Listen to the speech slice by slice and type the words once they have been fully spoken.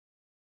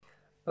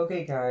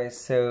Okay guys,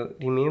 so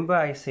remember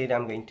I said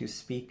I'm going to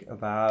speak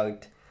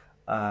about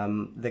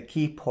the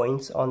key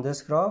points on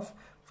this graph.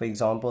 For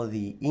example,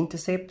 the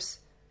intercepts,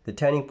 the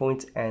turning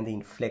points, and the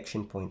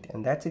inflection point.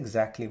 And that's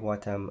exactly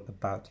what I'm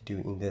about to do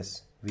in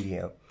this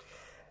video.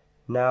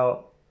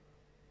 Now,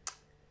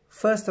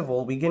 first of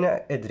all, we're going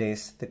to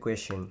address the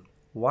question,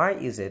 why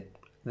is it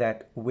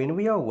that when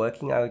we are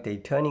working out a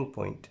turning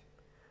point,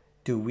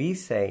 do we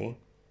say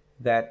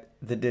that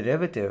the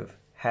derivative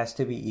has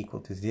to be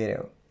equal to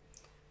 0?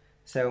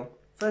 So,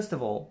 first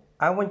of all,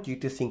 I want you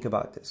to think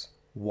about this.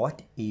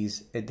 What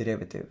is a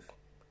derivative?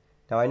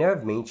 Now, I know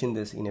I've mentioned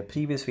this in a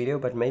previous video,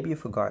 but maybe you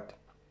forgot.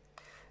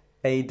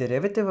 A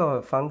derivative of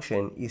a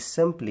function is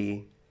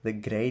simply the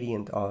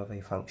gradient of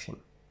a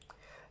function.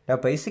 Now,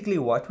 basically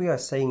what we are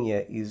saying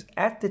here is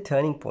at the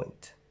turning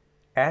point,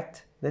 the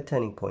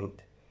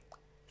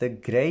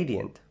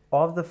gradient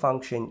of the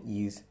function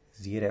is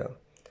 0.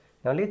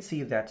 Now, let's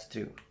see if that's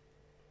true.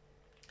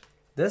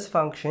 This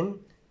function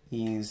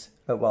is,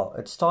 well,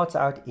 it starts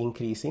out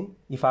increasing.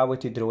 If I were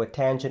to draw a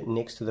tangent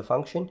next to the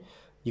function,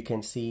 you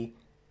can see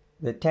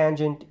the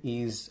tangent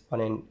is on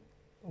an,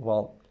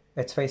 well,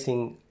 it's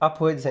facing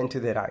upwards and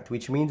to the right,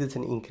 which means it's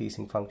an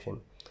increasing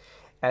function.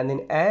 And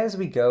then as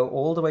we go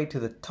all the way to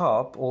the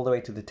top, all the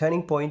way to the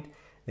turning point,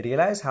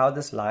 realize how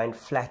this line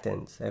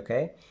flattens,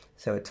 okay?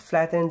 So it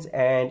flattens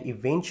and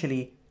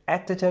eventually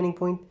at the turning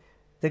point,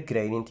 the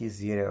gradient is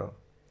 0.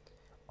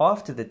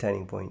 After the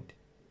turning point,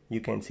 you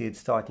can see it's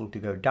starting to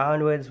go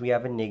downwards. We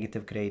have a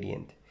negative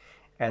gradient.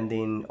 And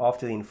then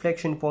after the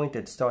inflection point,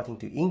 it's starting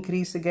to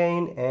increase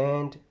again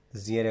and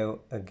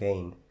 0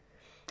 again.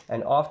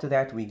 And after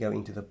that, we go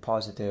into the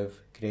positive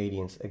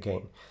gradients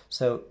again.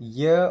 So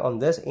here on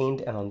this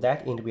end and on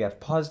that end, we have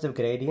positive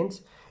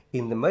gradients.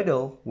 In the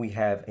middle, we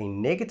have a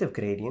negative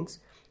gradients.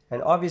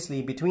 And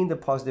obviously, between the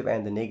positive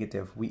and the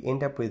negative, we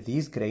end up with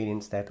these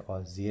gradients that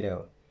are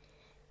 0.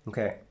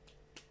 Okay,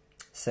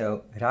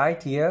 so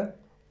right here,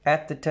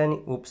 at the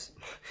turning, oops,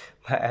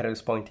 my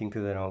arrow's pointing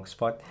to the wrong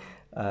spot.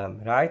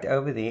 Right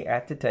over there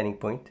at the turning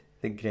point,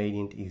 the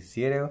gradient is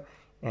 0,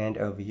 and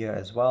over here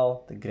as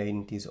well, the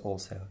gradient is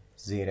also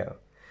 0.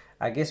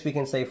 I guess we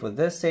can say for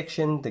this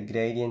section, the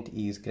gradient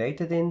is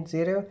greater than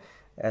 0,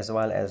 as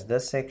well as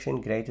this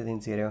section greater than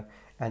 0,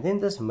 and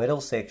then this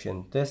middle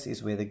section, this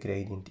is where the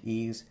gradient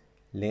is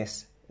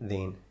less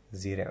than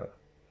 0.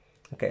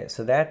 Okay,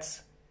 so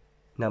that's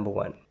number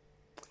 1.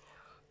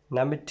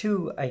 Number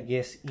 2, I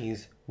guess,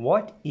 is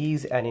what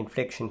is an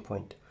inflection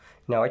point?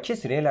 Now, I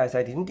just realized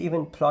I didn't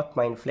even plot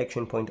my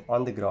inflection point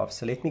on the graph,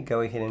 so let me go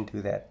ahead and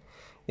do that.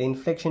 The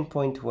inflection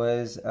point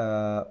was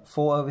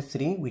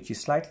 4/3, which is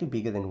slightly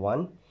bigger than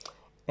 1,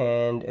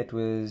 and it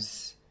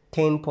was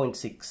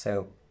 10.6,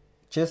 so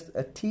just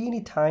a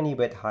teeny tiny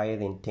bit higher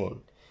than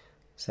 10.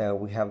 So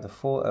we have the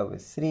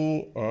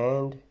 4/3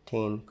 and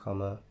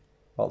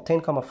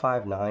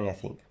 10,59, I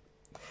think.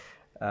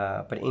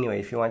 But anyway,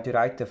 if you want to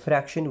write the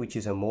fraction, which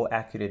is a more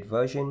accurate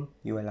version,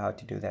 you're allowed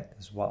to do that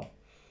as well.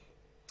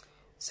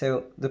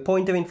 So the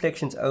point of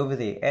inflection is over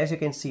there. As you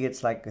can see,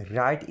 it's like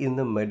right in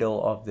the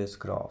middle of this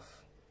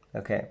graph.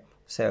 Okay,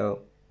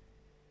 so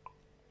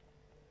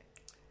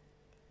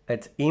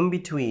it's in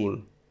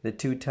between the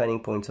two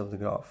turning points of the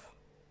graph.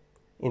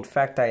 In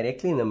fact,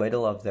 directly in the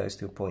middle of those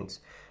 2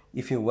 points.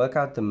 If you work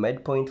out the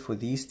midpoint for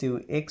these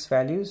two x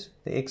values,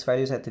 the x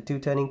values at the two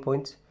turning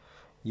points,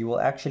 you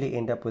will actually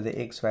end up with the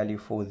x value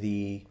for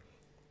the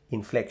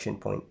inflection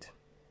point.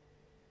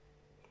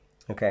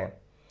 Okay,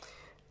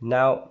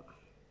 now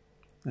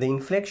the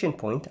inflection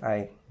point,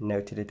 I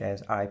noted it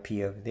as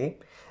IP over there.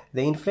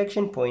 The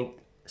inflection point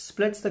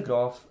splits the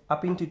graph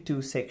up into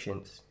 2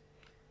 sections.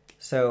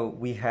 So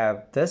we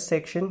have this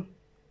section,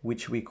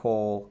 which we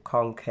call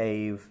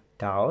concave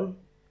down,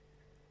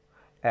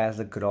 as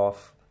the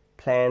graph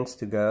plans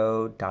to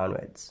go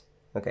downwards.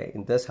 Okay,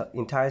 in this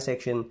entire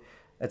section,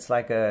 it's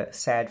like a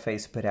sad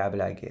face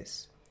parabola, I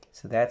guess.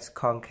 So that's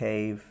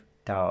concave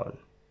down.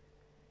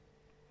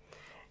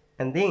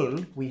 And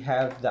then we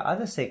have the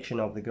other section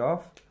of the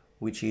graph,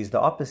 which is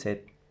the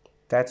opposite.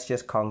 That's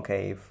just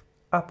concave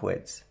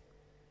upwards.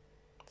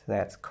 So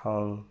that's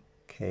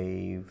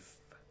concave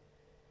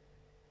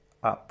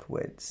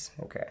upwards.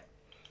 Okay.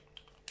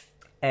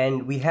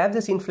 And we have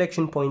this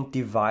inflection point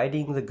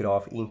dividing the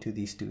graph into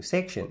these 2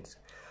 sections.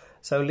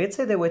 So let's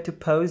say they were to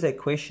pose a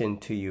question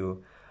to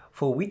you,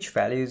 for which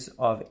values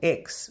of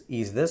x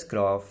is this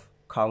graph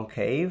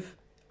concave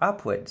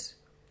upwards?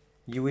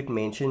 You would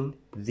mention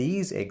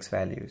these x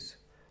values.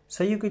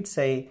 So you could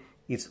say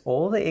it's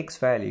all the x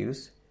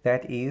values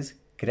that is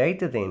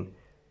greater than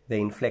the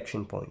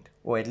inflection point,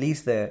 or at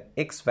least the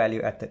x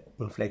value at the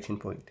inflection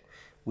point,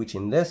 which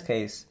in this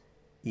case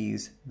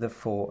is the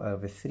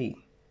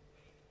 4/3.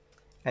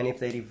 And if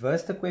they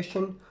reverse the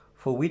question,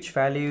 for which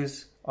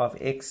values of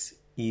x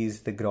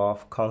is the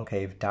graph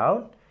concave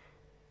down,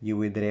 you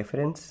would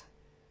reference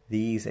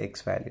these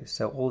x values.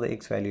 So all the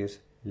x values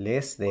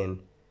less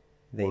than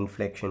the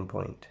inflection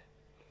point.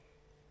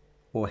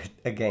 Or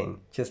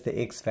again, just the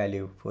x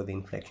value for the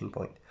inflection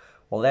point.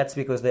 Well, that's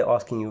because they're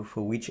asking you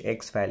for which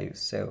x values.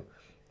 So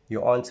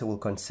your answer will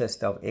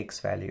consist of x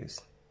values.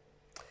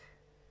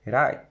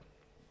 Right.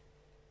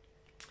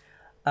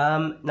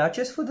 Now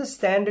just for the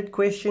standard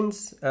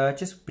questions,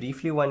 just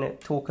briefly want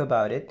to talk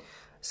about it.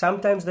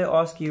 Sometimes they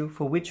ask you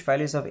for which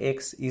values of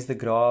x is the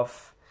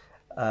graph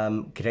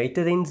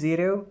greater than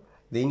 0.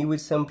 Then you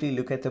would simply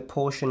look at the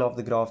portion of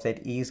the graph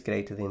that is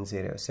greater than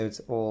 0. So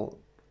it's all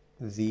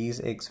these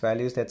x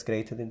values that's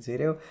greater than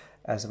 0,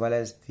 as well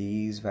as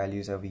these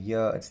values over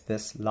here. It's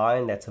this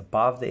line that's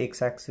above the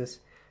x-axis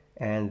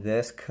and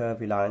this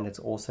curvy line that's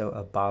also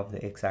above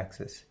the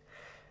x-axis.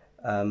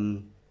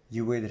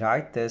 You would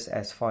write this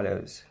as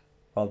follows.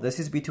 Well, this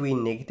is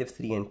between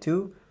 -3 and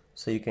 2,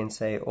 so you can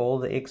say all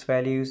the x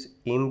values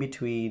in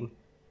between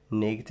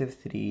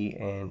 -3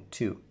 and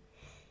 2.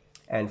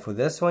 And for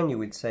this one, you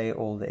would say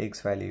all the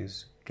x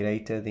values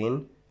greater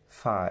than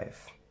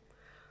 5.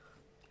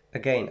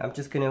 Again, I'm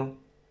just going to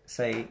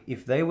say,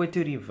 if they were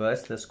to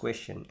reverse this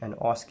question and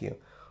ask you,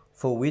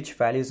 for which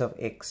values of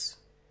x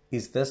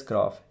is this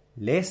graph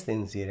less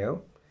than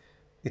 0,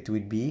 it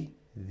would be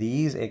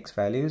these x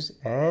values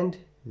and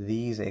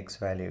these x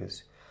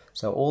values.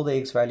 So all the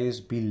x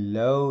values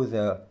below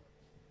the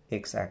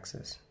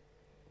x-axis.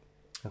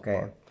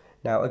 Okay,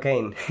 now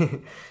again,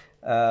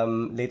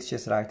 let's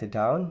just write it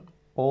down.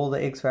 All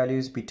the x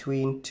values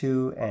between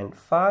 2 and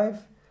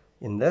 5.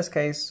 In this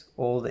case,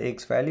 all the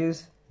x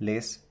values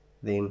less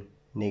than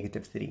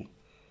 -3.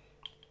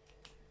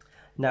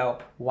 Now,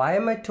 why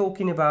am I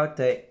talking about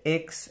the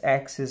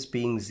x-axis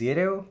being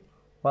 0?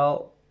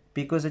 Well,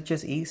 because it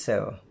just is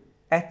so.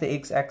 At the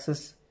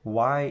x-axis,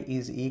 y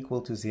is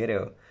equal to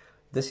 0.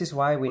 This is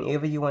why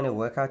whenever you want to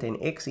work out an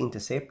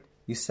x-intercept,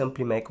 you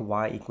simply make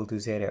y equal to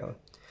 0.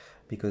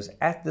 Because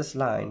at this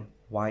line,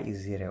 y is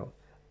 0.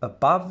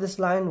 Above this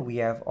line, we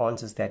have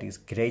answers that is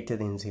greater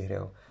than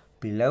 0.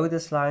 Below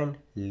this line,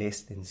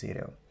 less than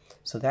 0.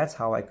 So that's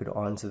how I could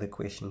answer the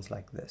questions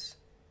like this.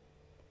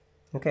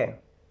 Okay,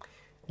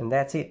 and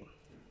that's it.